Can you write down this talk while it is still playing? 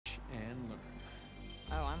and learn.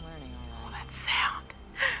 Oh, I'm learning all Oh, right. that sound.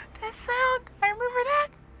 That sound. I remember that.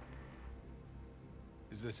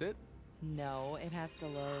 Is this it? No, it has to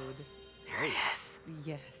load. There it is.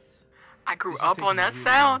 Yes. I grew This is up taking on a that really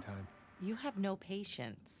sound. long time. You have no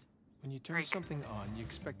patience. When you turn Freak. something on, you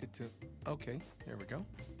expect it to... Okay, there we go.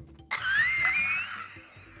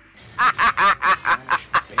 Crash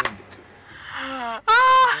Bandicoot.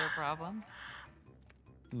 No problem.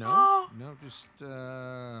 No, no, just,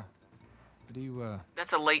 How do you,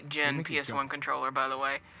 That's a late gen make it PS1 jump. controller, by the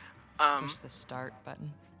way. Push the start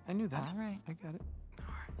button. I knew that. All right. I got it.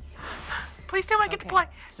 Please tell me I get to play.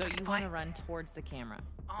 So you want to run towards the camera.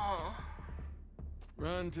 Oh.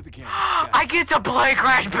 Run to the camera. I get to play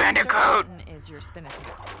Crash Bandicoot. Start button is your spin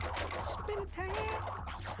attack. Spin attack.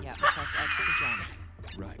 Yeah, press X to jump.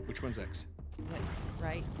 Right, which one's X?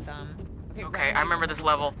 Right thumb. Okay, I remember this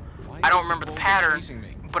level. Why I don't is remember the boulder pattern, chasing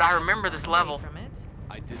me? but I remember this level. From it.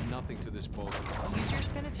 I did nothing to this boulder. Use your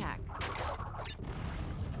spin attack.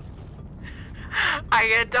 I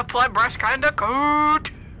get to play Crash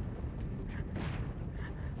Bandicoot.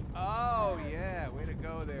 Oh, yeah, way to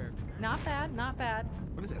go there. Not bad, not bad.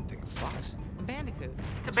 What is that thing, a fox? A bandicoot.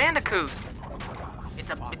 It's a Bandicoot. It's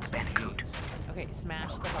like It's a Bandicoot. hands. Okay,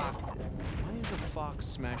 smash the boxes. Why is a fox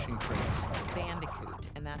smashing crates? Bandicoot,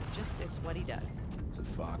 and that's just, it's what he does. It's a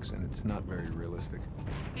fox, and it's not very realistic.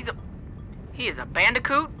 He is a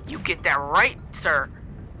Bandicoot. You get that right, sir.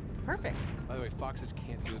 Perfect. By the way, foxes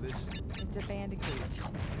can't do this. It's a bandicoot.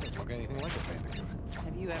 It doesn't look anything like a bandicoot.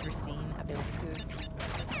 Have you ever seen a bandicoot?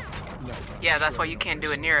 No. but I'm Yeah, that's sure why I you know can't where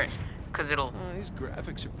do it some near it, is. cause it'll. These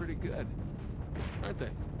graphics are pretty good, aren't they?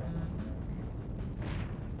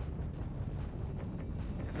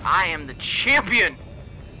 I am the champion.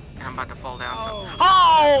 And I'm about to fall down. Oh. So.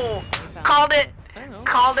 Oh! found Called it. I know.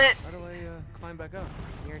 Called it. How do I climb back up?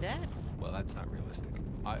 You're dead. Well, that's not realistic.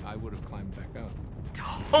 I would have climbed back out.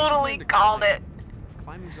 Totally called it.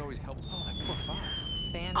 Climbing's always helped. Oh, that poor fox.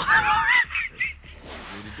 Bandicoot.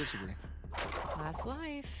 Agree to disagree. Last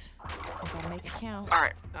life. You gotta make it count. All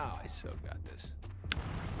right, Oh, I so got this.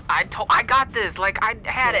 I got this. Like I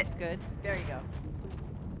had it. Good. There you go.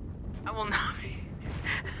 I will not be.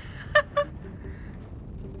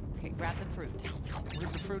 Okay, grab the fruit. What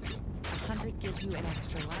does the fruit do? 100 gives you an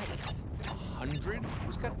extra life. 100?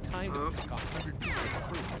 Who's got time to Oop. pick 100 pieces of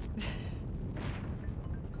fruit?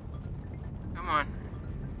 Come on.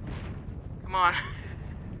 Come on.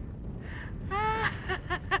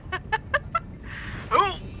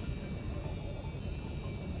 Ooh.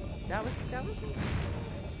 That was not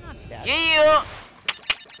too bad. Yeah.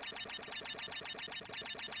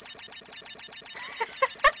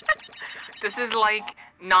 This is like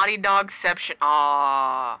Naughty Dogception.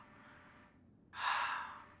 Aww.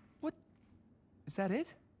 What? Is that it?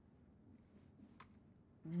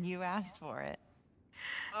 You asked for it.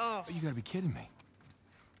 Oh. You gotta be kidding me.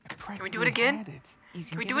 I we do it again? had it. You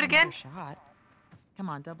Can we give do it another again? Shot. Come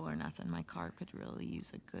on, double or nothing. My car could really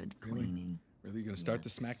use a good Really? cleaning. Really? You gonna start Yeah. the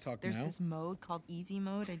smack talk There's now? this mode called easy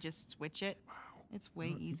mode. I just switch it. It's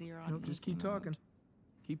way easier on No, just easy keep mode. talking.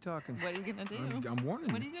 Keep talking. What are you gonna do? I'm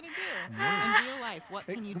warning What are you. you gonna do? warning In real life, what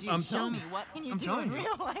Hey, can you do? I'm Show telling me. you. What can you I'm do telling in you.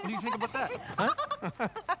 real life? What do you think about that? Huh?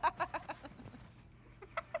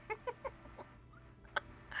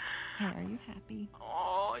 Hey, are you happy?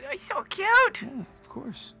 Oh, he's so cute. Yeah, of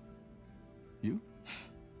course. You?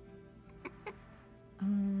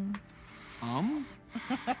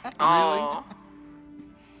 Oh.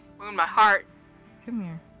 Wound my heart. Come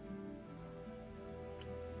here.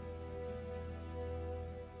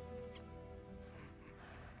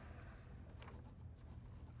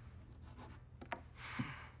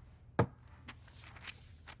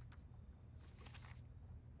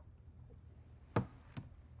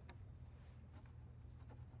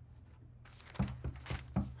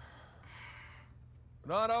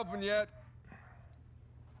 Not open yet.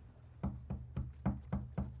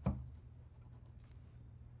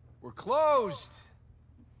 We're closed.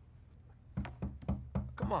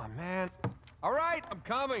 Come on, man. All right, I'm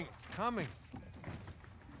coming. Coming.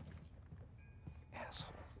 Asshole.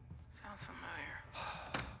 Sounds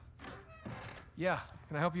familiar. Yeah,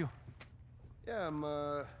 can I help you? Yeah, I'm,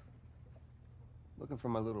 looking for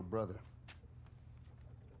my little brother.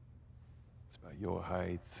 It's about your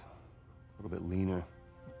height, a little bit leaner,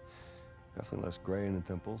 definitely less gray in the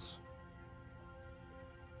temples.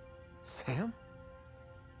 Sam?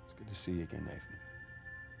 It's good to see you again, Nathan.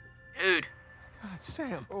 Dude. God,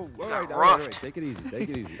 Sam. Oh, got all right, roughed. take it easy, take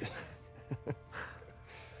it easy.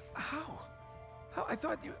 How? How? I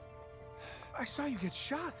thought you... I saw you get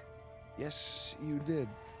shot. Yes, you did,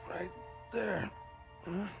 right there.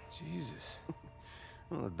 Huh? Jesus.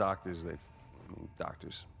 Well, the doctors,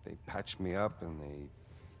 they patched me up and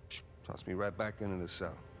they tossed me right back into the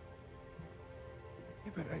cell.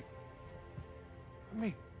 Yeah, but I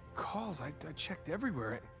made calls. I checked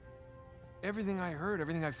everywhere. Everything I heard,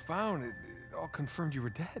 everything I found, it all confirmed you were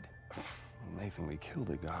dead. Well, Nathan, we killed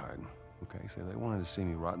a guard. Okay, so they wanted to see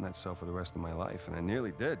me rot in that cell for the rest of my life, and I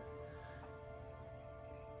nearly did.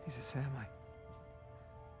 Jesus, Sam,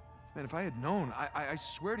 man, if I had known, I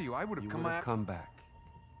swear to you, I would have come back. Come back.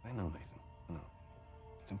 I know, Nathan. I know.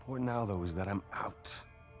 What's important now, though, is that I'm out.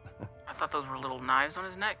 I thought those were little knives on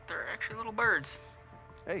his neck. They're actually little birds.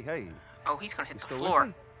 Hey. Oh, he's gonna hit the Still floor. with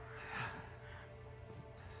me?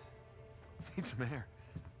 Need some air.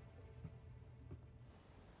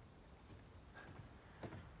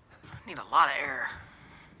 I need a lot of air.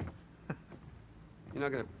 You're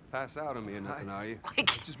not gonna pass out on me or nothing, are you?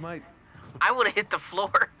 Like, Just might. I would have hit the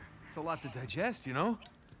floor. It's a lot to digest, you know?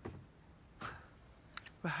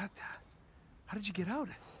 But how did you get out?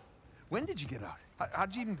 When did you get out?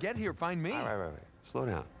 How'd you even get here? Find me? All right. Slow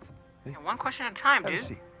down. Yeah, one question at a time, Have a dude.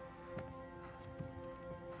 seat.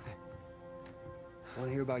 I want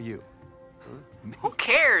to hear about you. Who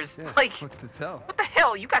cares? Yeah, Like, what's to tell? what the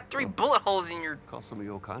hell? You got 3 bullet holes in your Call some of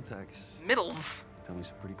your old contacts. middles. Tell me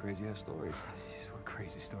some pretty crazy-ass stories. Jeez, what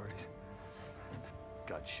crazy stories.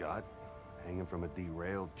 Got shot, hanging from a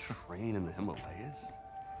derailed train in the Himalayas.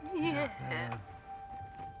 Yeah.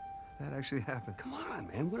 That actually happened. Come on,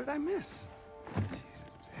 man. What did I miss? Jeez,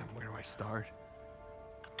 Sam, where do I start?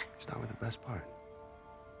 Start with the best part.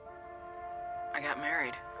 I got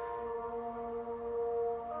married.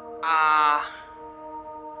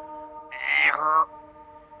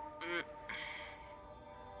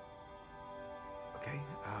 Okay,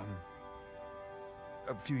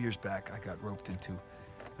 a few years back, I got roped into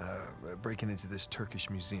breaking into this Turkish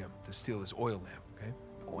museum to steal this oil lamp, okay?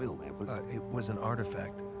 Oil lamp? It was an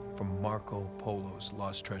artifact from Marco Polo's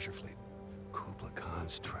lost treasure fleet. Kublai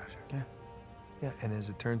Khan's treasure. Yeah, and as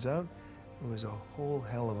it turns out, there was a whole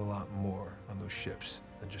hell of a lot more on those ships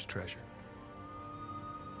than just treasure.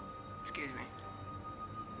 Excuse me.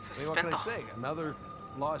 So I mean, what can I say? Another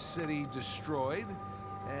lost city destroyed,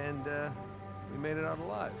 and we made it out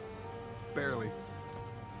alive. Barely.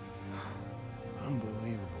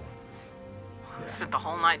 Unbelievable. I spent the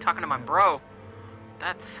whole night talking to my bro.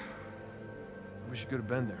 That's... I wish you could have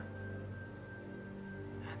been there.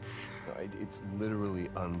 That's... No, it's literally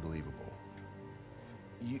unbelievable.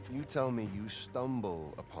 You tell me you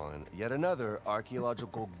stumble upon yet another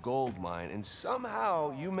archaeological gold mine, and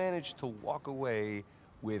somehow you manage to walk away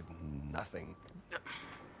with nothing. Yeah,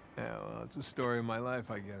 well, it's a story of my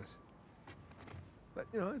life, I guess. But,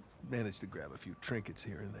 you know, I've managed to grab a few trinkets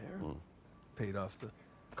here and there. Paid off the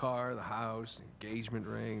car, the house, engagement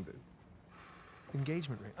ring, the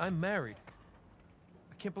engagement ring. I'm married.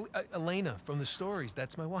 I can't believe... Elena from the stories,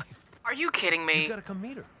 that's my wife. Are you kidding me? You gotta come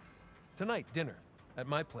meet her. Tonight, dinner. At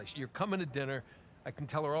my place. You're coming to dinner. I can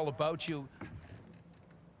tell her all about you.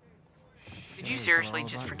 Did you seriously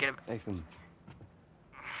just forget about... Nathan,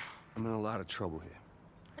 I'm in a lot of trouble here.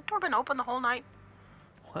 The door been open the whole night?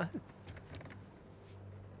 What? What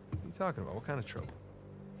are you talking about? What kind of trouble?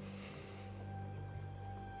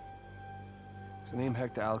 Does the name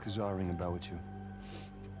Hector Alcazar ring a bell with you?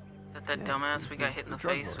 Is that Yeah, dumbass he's we the- got hit in the the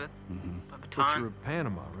drug face lord. with a Butcher baton? of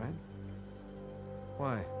Panama, right?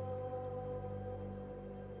 Why?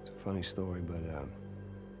 It's a funny story, but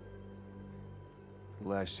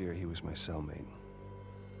last year he was my cellmate.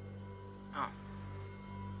 Oh.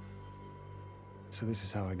 So this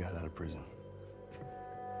is how I got out of prison.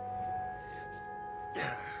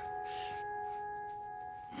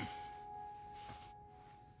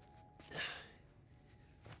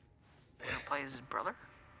 Wanna play as his brother?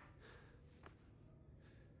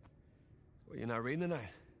 Well, you're not reading tonight?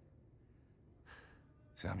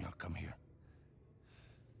 Samuel, come here.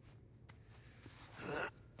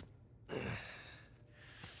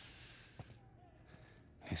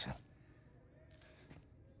 Listen.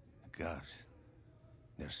 The guards,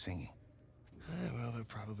 they're singing. Well, they're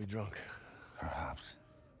probably drunk. Perhaps.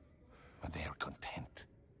 But they are content.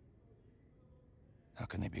 How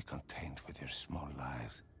can they be content with their small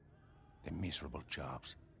lives? Their miserable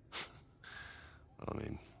jobs? I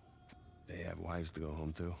mean, they have wives to go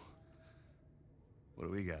home to. What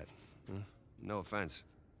do we got? Huh? No offense.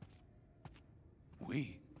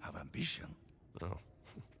 We have ambition. Oh.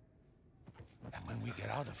 And when we get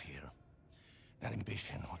out of here, that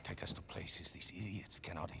ambition will take us to places these idiots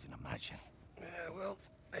cannot even imagine. Yeah, well,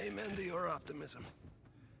 amen to your optimism.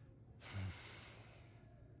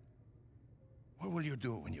 What will you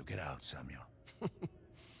do when you get out, Samuel?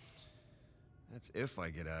 That's if I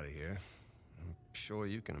get out of here. sure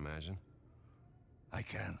you can imagine. I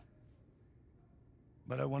can.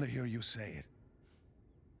 But I want to hear you say it.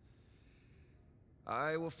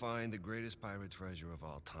 I will find the greatest pirate treasure of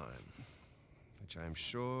all time, which I am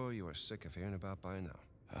sure you are sick of hearing about by now.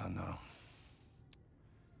 Oh, no.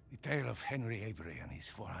 The tale of Henry Avery and his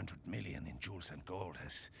 400 million in jewels and gold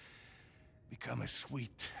has become a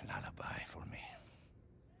sweet lullaby for me.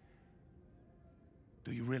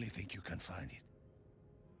 Do you really think you can find it?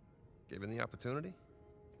 Given the opportunity?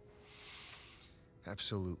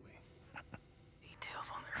 Absolutely. Details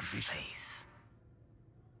on their Ambition. face.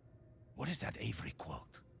 What is that Avery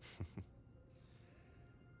quote?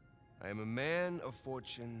 I am a man of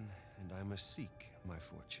fortune, and I must seek my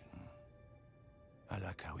fortune. I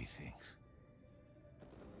like how he thinks.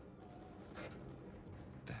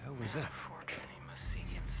 What the hell was that? Fortune, he must seek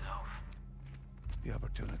himself. The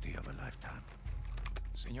opportunity of a lifetime.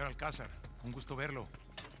 Señor Alcázar, un gusto verlo.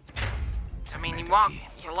 I mean, you Exactly.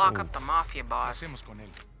 lock up the mafia ¿Qué boss. hacemos con él?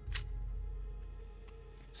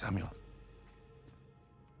 Samuel,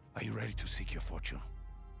 are you ready to seek your fortune?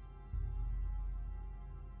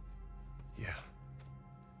 Yeah.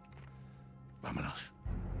 Vámonos.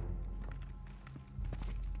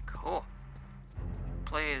 Cool.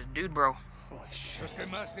 Play as dude, bro. Holy shit. Los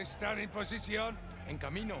demás están en posición. En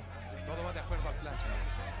camino. Todo va de acuerdo al plan, señor.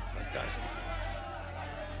 Fantastic.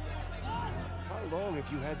 How long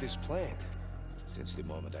have you had this planned? Since the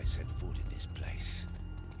moment I set foot in this place.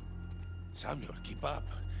 Samuel, keep up.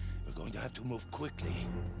 We're going to have to move quickly.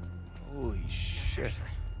 Holy shit.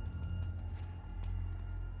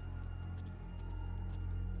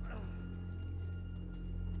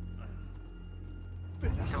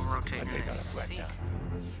 Don't rotate in Mantenga la his seat. puerta.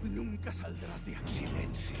 Nunca saldrás de aquí.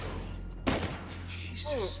 Silencio.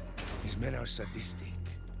 Jesus. These men are sadistic.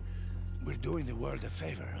 We're doing the world a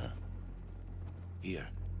favor, huh? Here.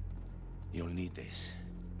 You'll need this.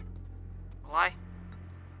 Why?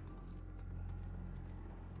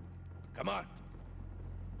 Come on.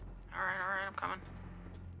 Alright, I'm coming.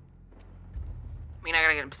 I mean, I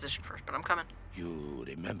gotta get in position first, but I'm coming. You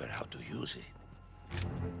remember how to use it.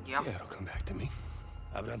 Yep. Yeah, it'll come back to me.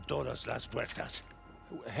 Abran todas las puertas.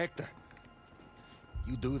 Hector,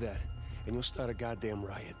 you do that, and you'll start a goddamn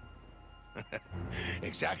riot.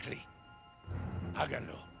 Exactly.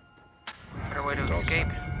 Háganlo. Better way to escape.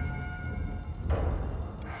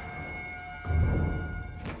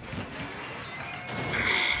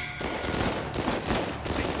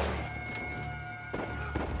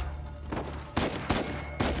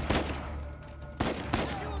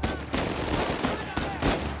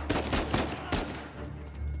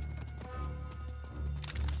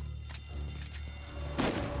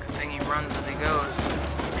 Good thing he runs as he goes.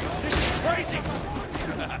 This is crazy!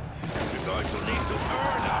 We're going to need to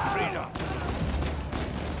earn our freedom.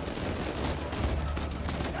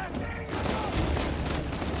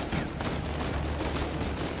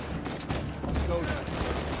 Let's go now.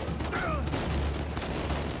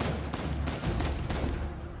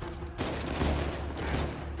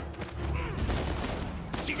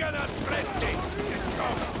 Sigan al frente. Let's go.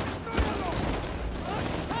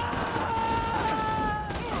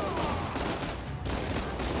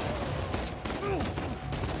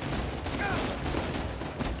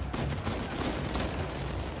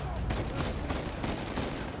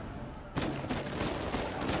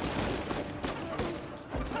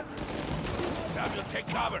 Samuel, take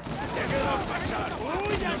cover. Déjenlo pasar.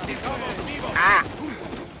 Sigamos vivos. Ah!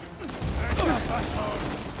 Venga,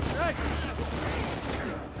 paso.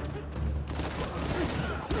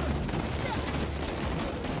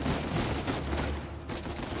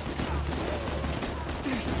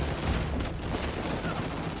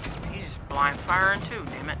 He's just blind firing too,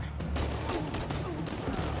 damn it.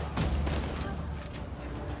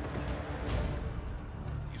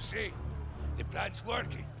 You see, the plan's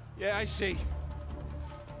working. Yeah, I see.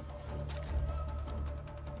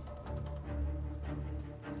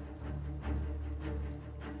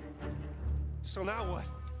 So now what?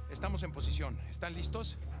 Estamos en posición. ¿Están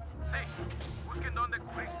listos? Sí, busquen dónde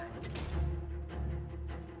cubrirse.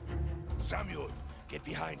 Samuel, get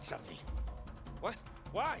behind something. What?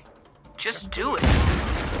 Why? Just do it.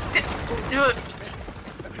 Are you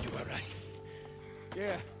all right?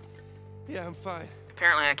 Yeah. Yeah, I'm fine.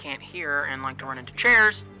 Apparently I can't hear and like to run into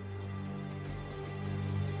chairs.